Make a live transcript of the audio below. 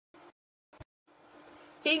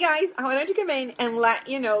Hey guys, I wanted to come in and let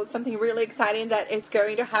you know something really exciting that it's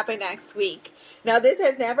going to happen next week. Now, this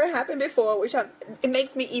has never happened before, it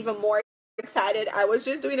makes me even more excited. I was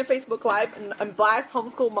just doing a Facebook Live and blast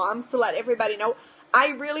homeschool moms to let everybody know. I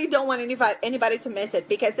really don't want anybody to miss it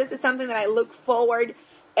because this is something that I look forward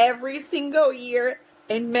every single year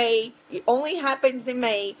in May. It only happens in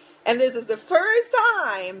May, and this is the first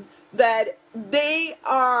time that they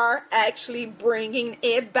are actually bringing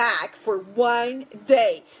it back for one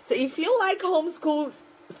day. So if you like homeschool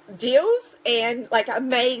deals and like I'm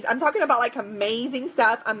talking about like amazing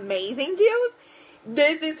stuff, amazing deals,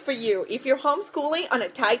 this is for you. If you're homeschooling on a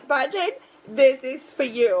tight budget, this is for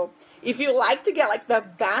you. If you like to get like the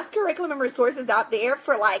best curriculum and resources out there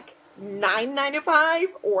for like $9.95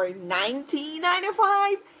 or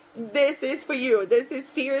 $19.95, this is for you. This is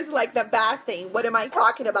seriously like the best thing. What am I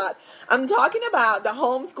talking about? I'm talking about the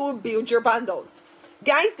homeschool build your bundles.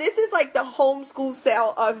 Guys, this is like the homeschool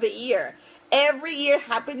sale of the year. Every year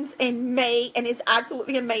happens in May and it's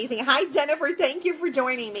absolutely amazing. Hi Jennifer, thank you for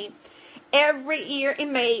joining me. Every year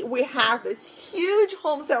in May we have this huge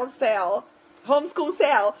homeschool sale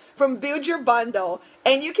from Build Your Bundle,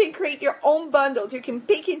 and you can create your own bundles. You can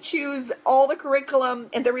pick and choose all the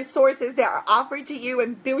curriculum and the resources that are offered to you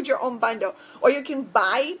and build your own bundle, or you can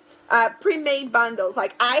buy pre-made bundles.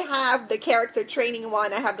 Like I have the character training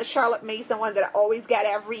one, I have the Charlotte Mason one that I always get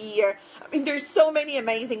every year. I mean, there's so many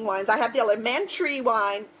amazing ones. I have the elementary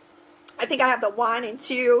one. I think I have the 1 and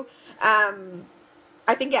 2.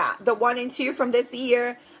 The 1 and 2 from this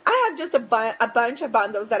year. I have just a bunch of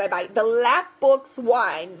bundles that I buy. The lab books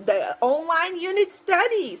one, the online unit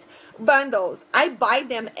studies bundles. I buy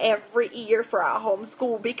them every year for our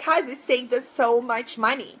homeschool because it saves us so much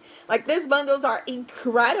money. Like these bundles are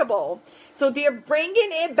incredible. So they're bringing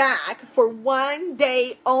it back for one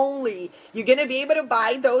day only. You're going to be able to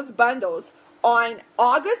buy those bundles on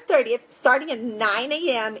August 30th, starting at 9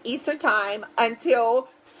 a.m. Eastern Time until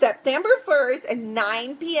September 1st at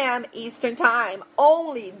 9 p.m. Eastern Time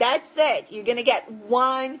only. That's it. You're going to get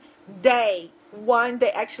one day. One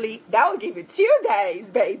day. Actually, that will give you 2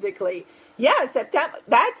 days, basically. Yeah, September.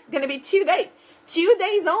 That's going to be 2 days. 2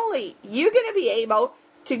 days only. You're going to be able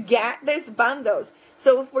to get these bundles.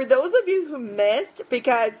 So for those of you who missed,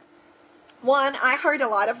 because one, I heard a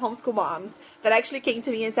lot of homeschool moms that actually came to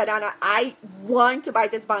me and said, Anna, I want to buy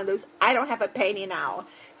these bundles. I don't have a penny now.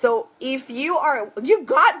 So if you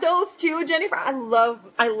got those too, Jennifer. I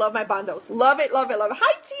love my bundles. Love it, love it, love it.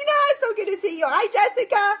 Hi, Tina. So good to see you. Hi,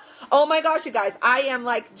 Jessica. Oh my gosh, you guys. I am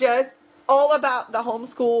like just all about the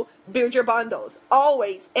homeschool build your bundles.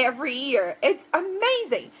 Always, every year. It's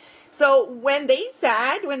amazing. So when they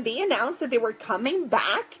announced that they were coming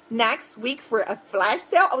back next week for a flash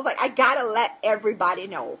sale, I was like, I gotta let everybody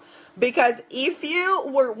know. Because if you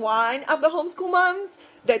were one of the homeschool moms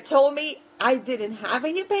that told me I didn't have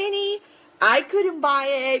any penny, I couldn't buy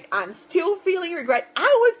it, I'm still feeling regret.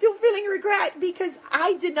 I was still feeling regret because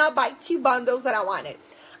I did not buy 2 bundles that I wanted.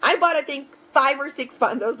 I bought, I think, 5 or 6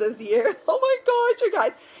 bundles this year. Oh my gosh, you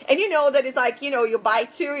guys. And you know that it's like, you buy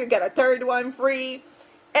 2, you get a third one free.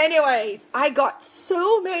 Anyways, I got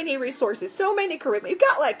so many resources, so many curriculum. You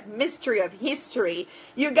got like mystery of history.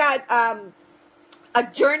 You got a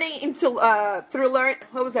journey into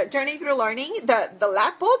Journey through learning. The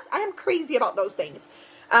lab books. I am crazy about those things.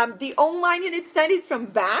 The online unit studies from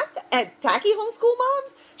Beth at Tacky Homeschool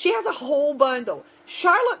Moms. She has a whole bundle.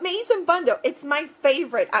 Charlotte Mason bundle. It's my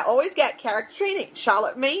favorite. I always get character training.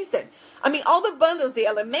 Charlotte Mason. I mean, all the bundles. The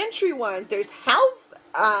elementary ones. There's health.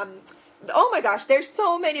 Oh my gosh, there's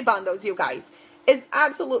so many bundles, you guys. It's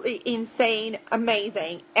absolutely insane,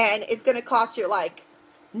 amazing, and it's gonna cost you like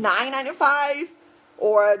 $9.95,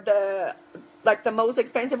 or the most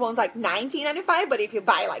expensive ones like $19.95. But if you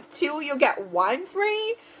buy like 2, you get 1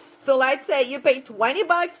 free. So let's say you pay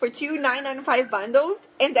 $20 for 2 $9.95 bundles,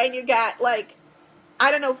 and then you get like,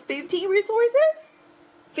 I don't know, 15 resources,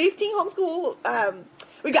 15 homeschool.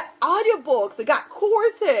 We got audiobooks, we got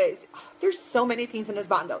courses. There's so many things in these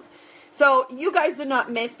bundles. So you guys do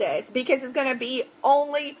not miss this because it's going to be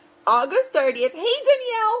only August 30th. Hey,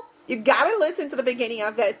 Danielle, you got to listen to the beginning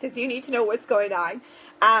of this because you need to know what's going on.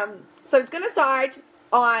 So it's going to start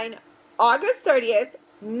on August 30th,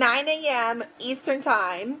 9 a.m. Eastern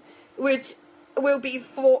Time, which will be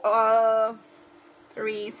 6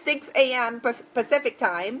 a.m. Pacific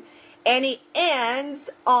Time. And it ends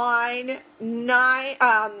on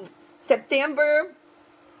September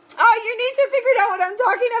Oh, you need to figure out what I'm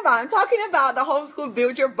talking about. I'm talking about the Homeschool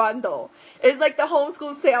Build Your Bundle. It's like the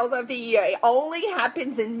homeschool sales of the year. It only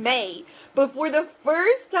happens in May. But for the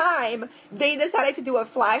first time, they decided to do a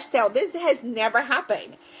flash sale. This has never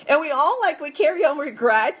happened. And we all we carry on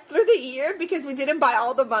regrets through the year because we didn't buy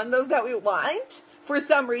all the bundles that we want. For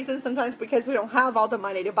some reason, sometimes because we don't have all the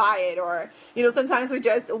money to buy it, or, sometimes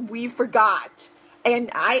we forgot.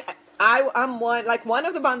 And I'm one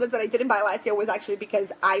of the bundles that I didn't buy last year was actually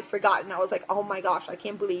because I forgot, and I was like, oh my gosh, I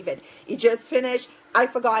can't believe it. It just finished. I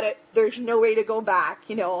forgot it. There's no way to go back.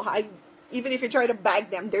 Even if you try to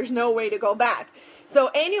bag them, there's no way to go back. So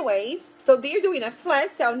anyways, they're doing a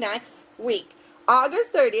flash sale next week.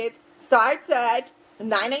 August 30th starts at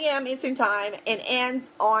 9 a.m. Eastern Time and ends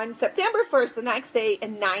on September 1st, the next day, at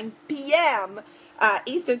 9 p.m.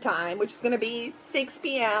 Eastern Time, which is going to be 6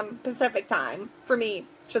 p.m. Pacific Time for me.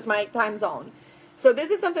 Just my time zone. So this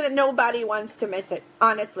is something that nobody wants to miss it.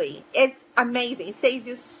 Honestly, it's amazing. It saves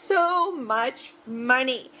you so much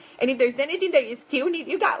money. And if there's anything that you still need,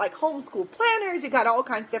 you got homeschool planners, you got all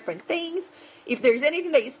kinds of different things. If there's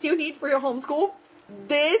anything that you still need for your homeschool,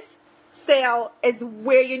 this sale is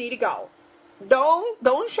where you need to go.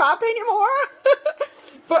 Don't shop anymore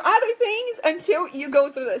for other things until you go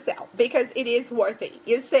through the sale, because it is worth it.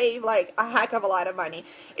 You save a heck of a lot of money.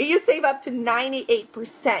 You save up to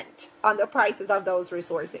 98% on the prices of those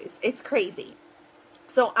resources. It's crazy.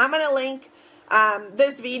 So I'm going to link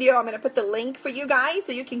this video. I'm going to put the link for you guys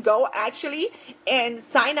so you can go actually and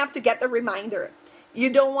sign up to get the reminder.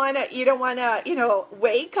 You don't want to,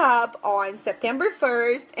 wake up on September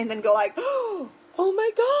 1st and then go oh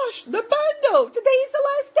my gosh, the bundle. Today is the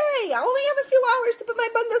last day. I only have a few hours to put my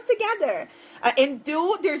bundles together.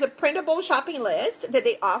 There's a printable shopping list that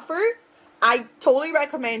they offer. I totally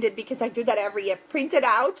recommend it because I do that every year. Print it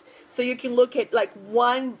out so you can look at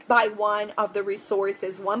one by one of the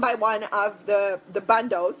resources, one by one of the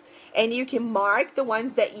bundles, and you can mark the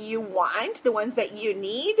ones that you want, the ones that you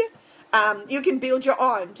need. You can build your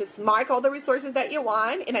own. Just mark all the resources that you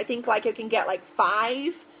want, and I think you can get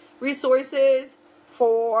 5 resources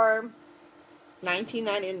for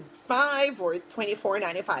 $19.95 or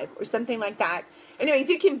 $24.95 or something like that. Anyways,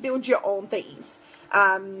 you can build your own things.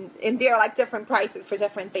 And there are different prices for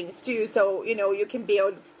different things too. So, you can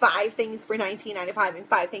build 5 things for $19.95 and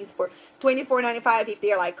 5 things for $24.95 if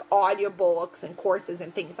they're audiobooks and courses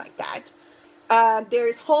and things like that.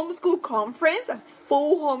 There's Homeschool Conference, a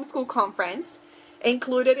full homeschool conference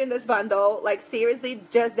included in this bundle. Seriously,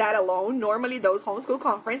 just that alone. Normally those homeschool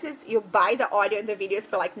conferences, you buy the audio and the videos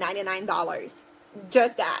for $99.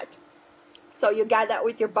 Just that. So you get that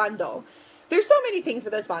with your bundle. There's so many things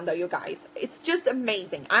with this bundle, you guys. It's just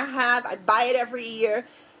amazing. I buy it every year.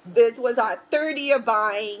 This was our 3rd year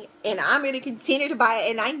buying, and I'm going to continue to buy it,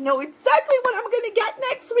 and I know exactly what I'm going to get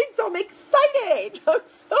next week, so I'm excited. I'm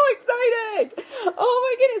so excited. Oh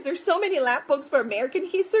my goodness, there's so many lap books for American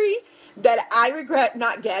history that I regret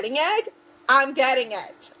not getting it. I'm getting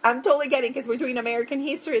it. I'm totally getting it because we're doing American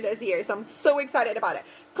history this year, so I'm so excited about it.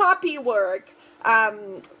 Copy work.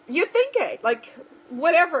 You think it,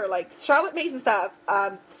 whatever, Charlotte Mason stuff.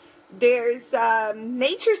 There's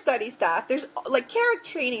nature study stuff. There's character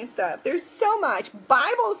training stuff. There's so much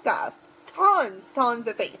Bible stuff. Tons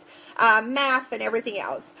of things. Math and everything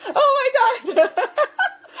else. Oh my God.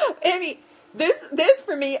 Amy, this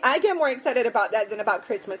for me, I get more excited about that than about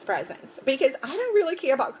Christmas presents, because I don't really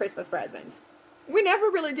care about Christmas presents. We never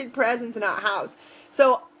really did presents in our house.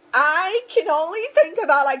 So I can only think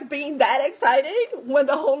about being that excited when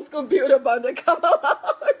the Homeschool Builder Bundle come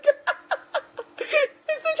along.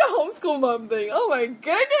 It's such a homeschool mom thing. Oh my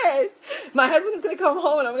goodness. My husband is going to come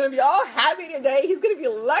home and I'm going to be all happy today. He's going to be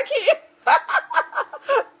lucky.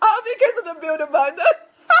 All because of the Builder Bundles.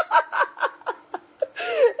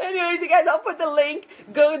 Anyways, you guys, I'll put the link.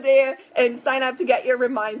 Go there and sign up to get your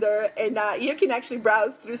reminder. And you can actually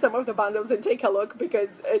browse through some of the bundles and take a look, because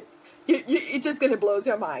it's just going to blow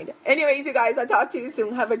your mind. Anyways, you guys, I'll talk to you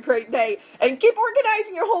soon. Have a great day. And keep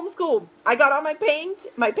organizing your homeschool. I got all my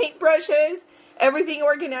paint brushes, everything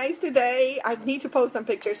organized today. I need to post some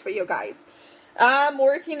pictures for you guys. I'm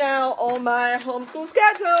working now on my homeschool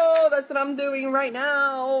schedule. That's what I'm doing right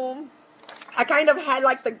now. I kind of had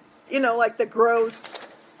the gross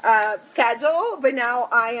schedule, but now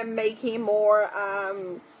I am making more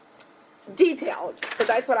detailed. So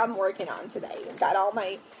that's what I'm working on today. I've got all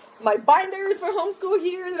my binders for homeschool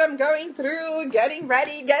here that I'm going through, getting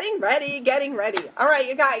ready. All right,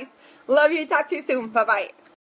 you guys. Love you. Talk to you soon. Bye-bye.